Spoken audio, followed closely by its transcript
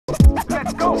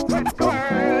So,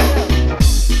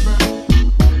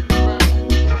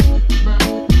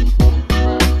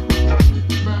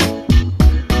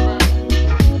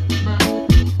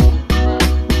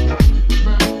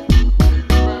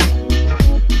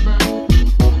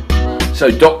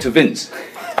 Dr. Vince.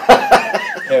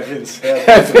 Yeah, Vince.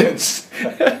 Yeah, Vince.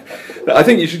 I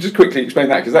think you should just quickly explain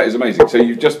that, because that is amazing. So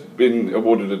you've just been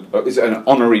awarded is it an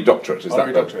honorary doctorate?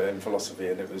 Honorary doctorate in philosophy,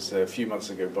 and it was a few months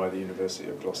ago by the University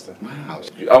of Gloucester. Wow.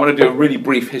 I want to do a really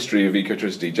brief history of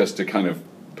Ecotricity just to kind of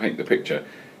paint the picture.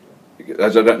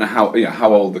 As I don't know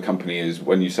how old the company is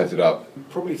when you set it up.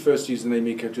 Probably first used the name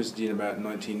Ecotricity in about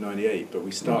 1998, but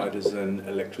we started as an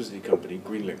electricity company,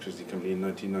 green electricity company, in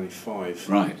 1995.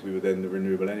 Right. We were then the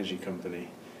renewable energy company.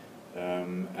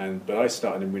 But I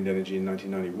started in wind energy in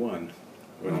 1991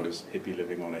 when I was hippie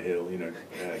living on a hill,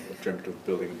 dreamt of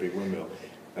building a big windmill.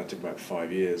 That took about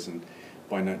 5 years, and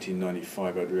by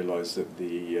 1995 I'd realised that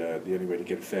the only way to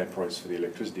get a fair price for the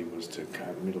electricity was to cut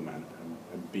out the middleman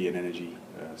and be an energy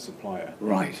supplier.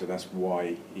 Right. So that's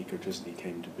why Ecotricity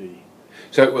came to be.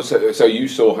 So you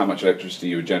saw how much electricity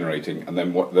you were generating, and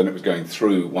then then it was going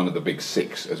through one of the big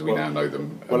six, as we now know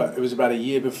them. Well, it was about a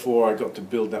year before I got to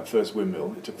build that first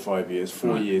windmill. It took 5 years.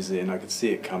 4 Right. years in, I could see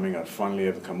it coming. I'd finally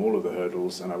overcome all of the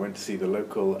hurdles, and I went to see the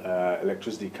local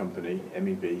electricity company,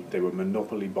 MEB. They were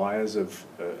monopoly buyers of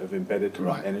embedded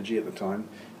Right. energy at the time.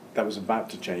 That was about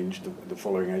to change the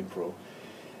following April.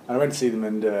 And I went to see them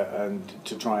and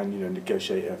to try and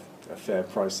negotiate a fair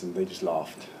price, and they just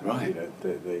laughed. Right.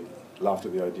 They laughed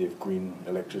at the idea of green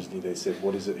electricity. They said,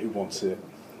 "What is it? Who wants it?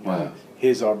 Wow.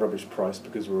 Here's our rubbish price,"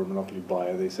 because we're a monopoly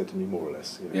buyer. They said to me, more or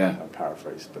less. Yeah. I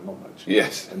paraphrased, but not much.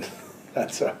 Yes. And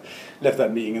that's left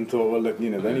that meeting and thought, well, look,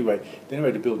 the only way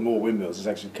to build more windmills is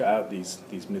actually cut out these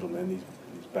middlemen,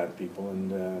 these bad people,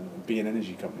 and be an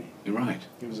energy company. You're right.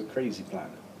 It was a crazy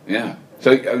plan. Yeah.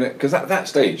 So, because at that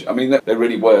stage, I mean, there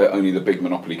really were only the big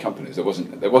monopoly companies. There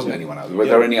wasn't anyone else. Were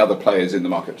there any other players in the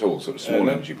market at all? Sort of small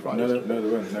energy providers. No,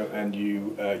 there weren't. No, and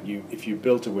if you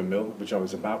built a windmill, which I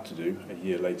was about to do a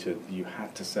year later, you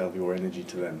had to sell your energy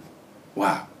to them.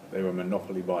 Wow. They were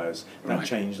monopoly buyers. That Right.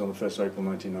 changed on the 1st of April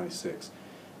 1996,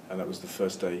 and that was the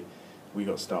first day we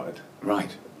got started.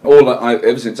 Right.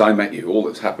 Ever since I met you, all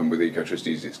that's happened with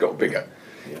Ecotricity is it's got bigger.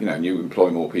 Yeah. And you employ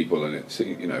more people, and it's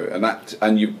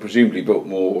and you presumably built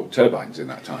more turbines in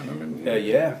that time. I mean,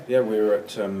 we're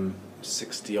at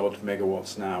 60 odd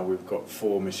megawatts now. We've got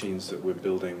 4 machines that we're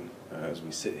building as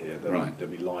we sit here. They'll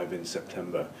be live in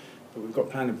September, but we've got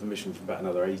planning permission for about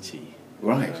another 80.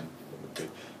 Right.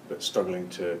 But struggling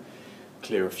to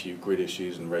clear a few grid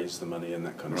issues and raise the money and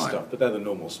that kind of Right. stuff. But they're the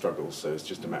normal struggles, so it's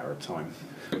just a matter of time.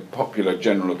 Popular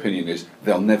general opinion is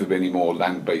there'll never be any more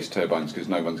land-based turbines because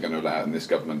no one's going to allow it, and this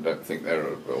government don't think there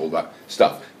are all that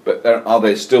stuff. But are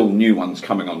there still new ones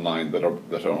coming online that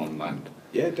are on land?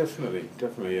 Yeah,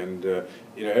 definitely, and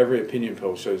every opinion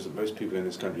poll shows that most people in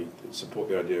this country support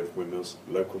the idea of windmills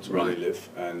local to where Right. they live,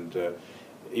 and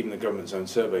even the government's own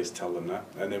surveys tell them that.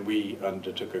 And then we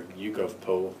undertook a YouGov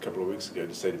poll a couple of weeks ago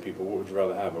to say to people, what would you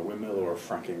rather have, a windmill or a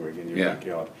fracking rig in your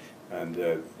backyard? And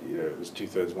it was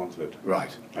 2/3, 1/3.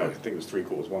 Right. I think it was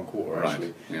 3/4, 1/4 Right.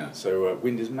 actually. Yeah. So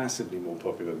wind is massively more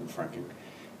popular than fracking.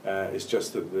 It's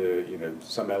just that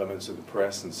some elements of the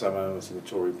press and some elements of the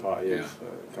Tory party have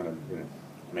kind of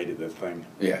made it their thing.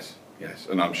 Yes. Yes,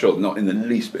 and I'm sure not in the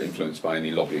least bit influenced by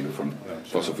any lobbying from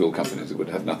fossil fuel companies. It would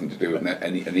have nothing to do with that,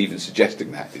 and even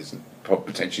suggesting that is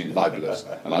potentially libelous,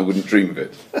 and I wouldn't dream of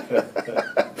it.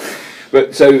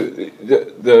 But so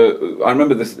I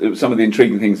remember some of the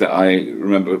intriguing things that I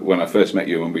remember when I first met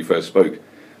you, when we first spoke,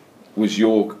 was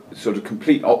your sort of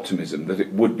complete optimism that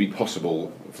it would be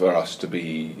possible for us to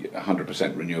be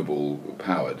 100% renewable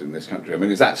powered in this country. I mean,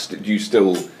 is that do you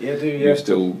still? Yeah, I do. You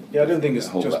still? Yeah, I don't think it's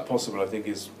just that? possible. I think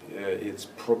it's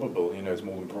probable. It's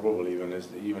more than probable even.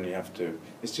 You only have to.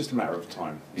 It's just a matter of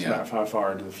time. It's a matter of how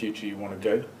far into the future you want to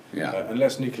go. Yeah.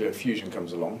 Unless nuclear fusion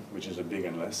comes along, which is a big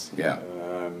unless. Yeah.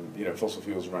 Fossil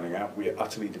fuels are running out. We are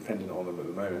utterly dependent on them at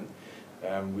the moment.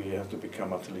 We have to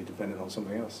become utterly dependent on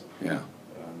something else. Yeah.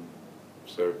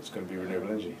 So it's going to be renewable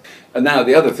energy. And now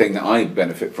the other thing that I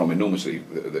benefit from enormously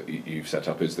that you've set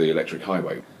up is the electric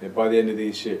highway. Yeah, by the end of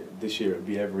this year it'll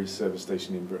be every service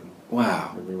station in Britain.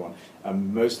 Wow. Everyone.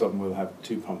 Most of them will have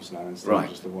 2 pumps now instead of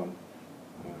just the one.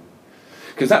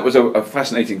 Because that was a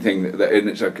fascinating thing, and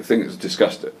it's a thing that's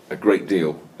discussed a great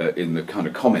deal in the kind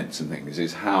of comments and things,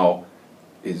 is how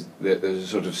there's a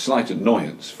sort of slight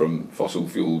annoyance from fossil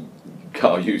fuel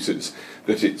car users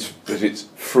that it's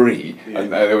free,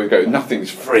 and they would go,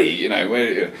 nothing's free,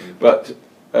 But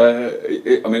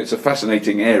I mean, it's a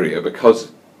fascinating area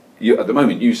because at the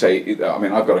moment you say, I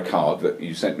mean, I've got a card that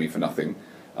you sent me for nothing,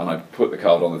 and I put the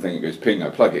card on the thing, it goes ping, I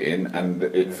plug it in, and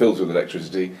it fills with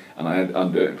electricity, and I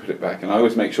undo it and put it back. And I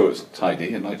always make sure it's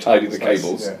tidy, and I tidy the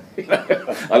cables.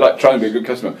 Yeah. I like trying to be a good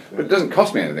customer, but it doesn't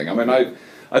cost me anything. I mean,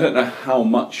 I don't know how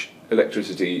much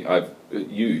electricity I've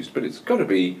used, but it's got to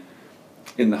be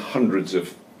in the hundreds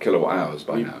of kilowatt hours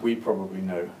by now. We probably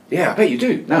know. Yeah, I bet you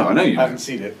do. No, I know you do. I haven't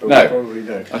seen it, but no. we probably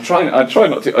know. I try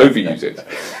not to overuse it.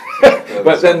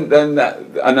 But then that,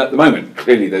 and at the moment,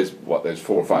 clearly there's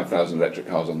 4,000 or 5,000 electric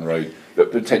cars on the road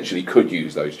that potentially could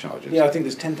use those chargers. Yeah, I think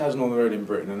there's 10,000 on the road in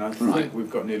Britain, and I think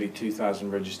we've got nearly 2,000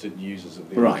 registered users of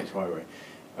the electric highway.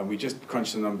 And we just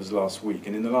crunched the numbers last week,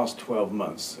 and in the last 12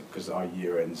 months, because our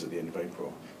year ends at the end of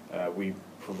April, we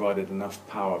provided enough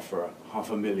power for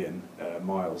 500,000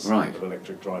 miles of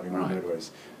electric driving on motorways,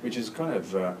 which is kind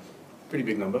of a pretty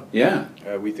big number. Yeah.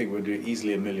 We think we'll do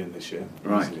easily 1 million this year.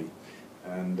 Easily.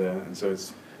 And so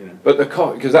it's, you know. But the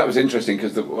cost, because that was interesting,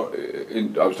 because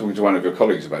I was talking to one of your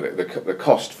colleagues about it. The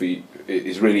cost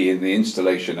is really in the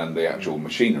installation and the actual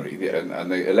machinery,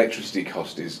 and the electricity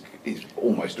cost is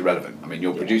almost irrelevant. I mean,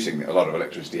 you're producing a lot of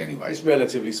electricity anyway. It's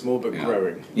relatively small, but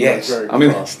growing. Yes, growing I mean,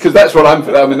 because that's what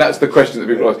I mean, that's the question that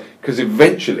people ask. Because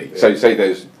eventually, so say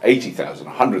there's 80,000,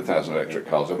 100,000 electric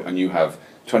cars, and you have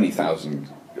 20,000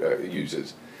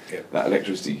 users. That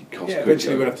electricity cost.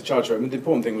 Eventually we'll have to charge for it. I mean, the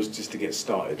important thing was just to get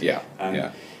started.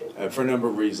 And for a number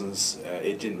of reasons,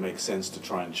 it didn't make sense to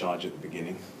try and charge at the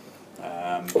beginning.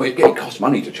 Well, it costs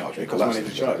money to charge. It costs money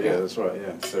to charge. Yeah, that's right.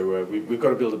 Yeah, so we've got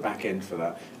to build a back end for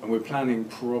that, and we're planning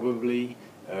probably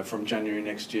from January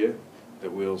next year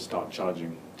that we'll start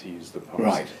charging to use the pumps.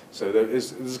 Right. So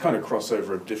there's kind of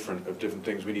crossover of different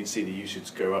things. We need to see the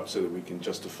usage go up so that we can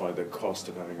justify the cost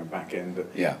of having a back end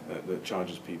that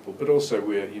charges people. But also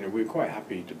we're quite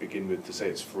happy to begin with to say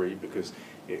it's free, because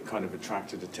it kind of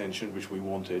attracted attention, which we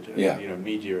wanted.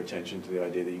 Media attention to the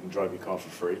idea that you can drive your car for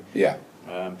free. Yeah.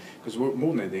 Because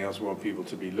more than anything else, we want people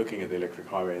to be looking at the electric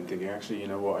highway and thinking, actually, you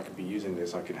know what, I could be using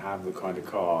this. I could have the kind of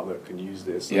car that can use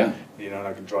this. Yeah. And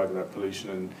I can drive without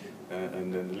pollution,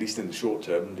 and at least in the short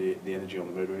term, the energy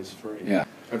on the motorway is free. Yeah.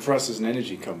 And for us as an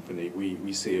energy company,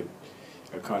 we see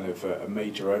a kind of a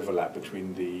major overlap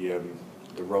between the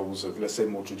roles of, let's say,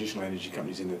 more traditional energy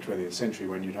companies in the 20th century,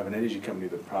 when you'd have an energy company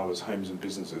that powers homes and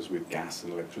businesses with gas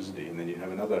and electricity, and then you'd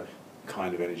have another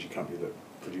kind of energy company that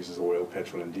produces oil,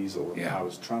 petrol and diesel and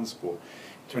powers transport.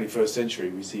 21st century,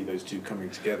 we see those two coming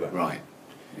together. Right.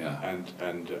 Yeah.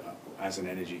 And as an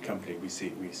energy company, we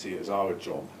see it as our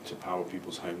job to power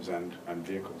people's homes and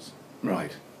vehicles.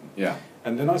 Right. Yeah.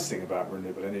 And the nice thing about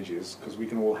renewable energy is, because we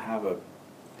can all have a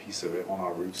piece of it on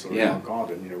our roofs or in our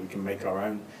garden, we can make our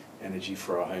own energy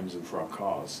for our homes and for our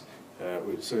cars.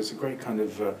 So it's a great kind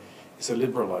of, it's a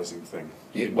liberalising thing.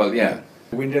 Yeah.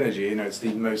 Wind energy, it's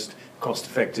the most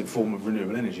cost-effective form of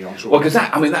renewable energy onshore. Well, because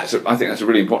I think that's a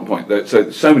really important point.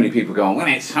 That so many people go, well,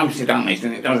 it's subsidised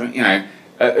and it doesn't,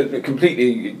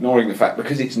 completely ignoring the fact,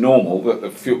 because it's normal that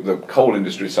the coal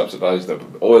industry is subsidised, the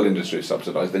oil industry is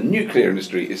subsidised, the nuclear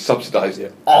industry is subsidised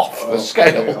off the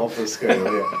scale. Off the scale,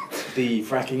 yeah. The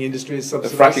fracking industry is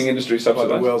subsidised. The fracking industry is subsidised.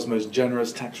 By the world's most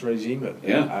generous tax regime,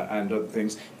 and other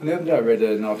things. And the other day I read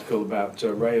an article about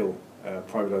rail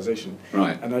privatisation,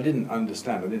 and I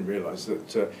didn't realise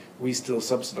that we still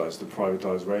subsidise the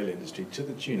privatised rail industry to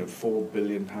the tune of £4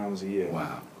 billion a year.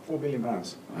 Wow. £4 billion. Wow.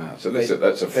 So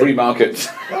that's a free market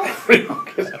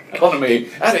economy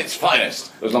at its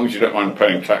finest, as long as you don't mind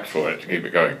paying tax for it to keep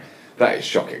it going. That is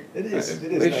shocking. It is.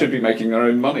 They should be making their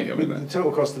own money. The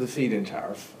total cost of the feed-in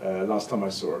tariff, last time I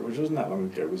saw it, which wasn't that long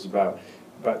ago, was about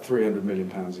 £300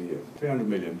 million a year. 300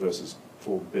 million versus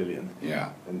 4 billion. Yeah.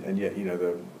 And yet,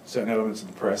 the certain elements of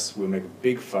the press will make a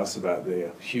big fuss about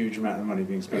the huge amount of money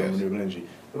being spent on renewable energy.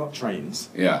 They're not trains.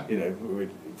 Yeah.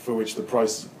 For which the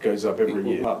price goes up every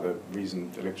year. But the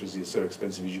reason electricity is so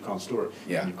expensive is you can't store it.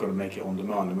 Yeah. You've got to make it on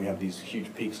demand, and we have these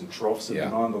huge peaks and troughs of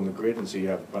demand on the grid, and so you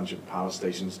have a bunch of power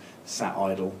stations sat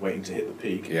idle, waiting to hit the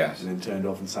peak, and then turned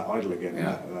off and sat idle again,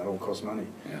 and that all costs money.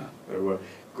 Yeah. So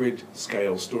grid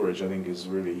scale storage, I think, is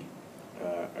really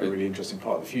a really interesting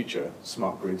part of the future,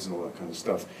 smart grids and all that kind of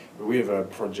stuff. But we have a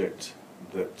project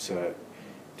that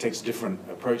takes a different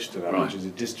approach to that, which is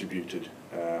a distributed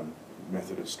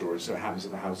method of storage, so it happens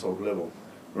at the household level.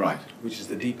 Right. Which is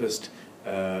the deepest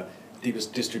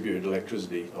distributed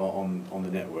electricity on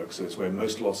the network, so it's where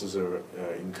most losses are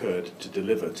incurred to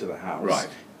deliver to the house. Right.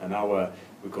 And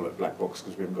we call it black box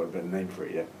because we haven't got a better name for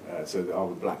it yet, so our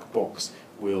black box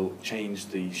will change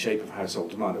the shape of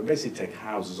household demand. It will basically take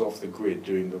houses off the grid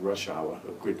during the rush hour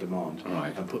of grid demand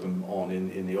and put them on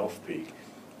in the off-peak.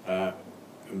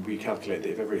 and we calculate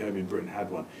that if every home in Britain had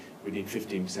one, we need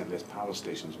 15% less power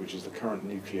stations, which is the current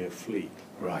nuclear fleet,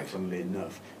 Right. funnily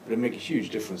enough. But it make a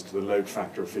huge difference to the load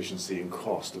factor, efficiency and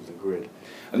cost of the grid.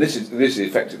 And this is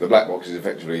effective. The black box is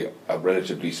effectively a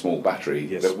relatively small battery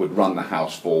Yes. that would run the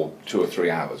house for 2 or 3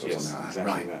 hours or Yes, something like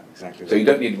exactly that. Right. that. Exactly. So you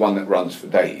don't need one that runs for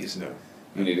days. No.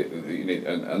 You need it,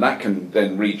 and that can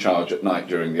then recharge at night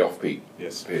during the off-peak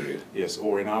Yes. period. Yes,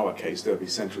 or in our case, they'll be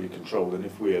centrally controlled, and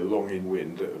if we're long in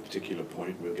wind at a particular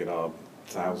point, we'll get our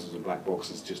thousands of black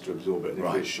boxes just to absorb it, and if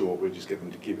Right. we're short, we'll just get them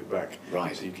to keep it back.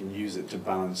 Right. So you can use it to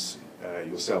balance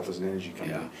yourself as an energy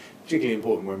company. Yeah. Particularly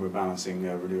important when we're balancing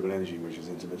renewable energy, which is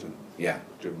intermittent, Yeah.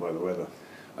 driven by the weather.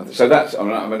 And so that's, I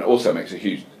mean, it also makes a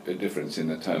huge difference in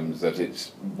the terms that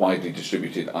it's widely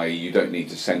distributed, i.e. you don't need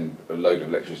to send a load of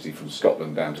electricity from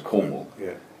Scotland down to Cornwall.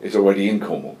 Yeah. It's already in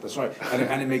Cornwall. That's right,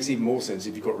 and it makes even more sense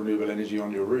if you've got renewable energy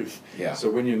on your roof. Yeah. So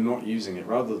when you're not using it,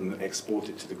 rather than export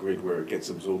it to the grid where it gets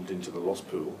absorbed into the loss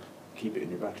pool, keep it in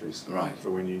your batteries Right.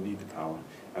 for when you need the power.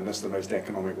 And that's the most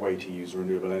economic way to use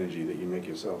renewable energy that you make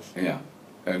yourself. Yeah.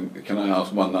 Can I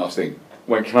ask one last thing?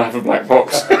 When can I have a black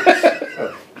box?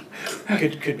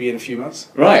 Could be in a few months.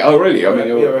 Right. Oh, really? I mean,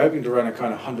 Yeah, we're hoping to run a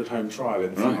kind of 100-home trial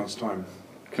in a few Right. months' time.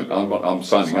 I'm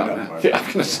signing Sign up up, now. right. Yeah, I'm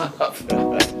going to sign up.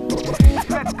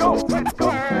 Let's go, let's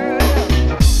go.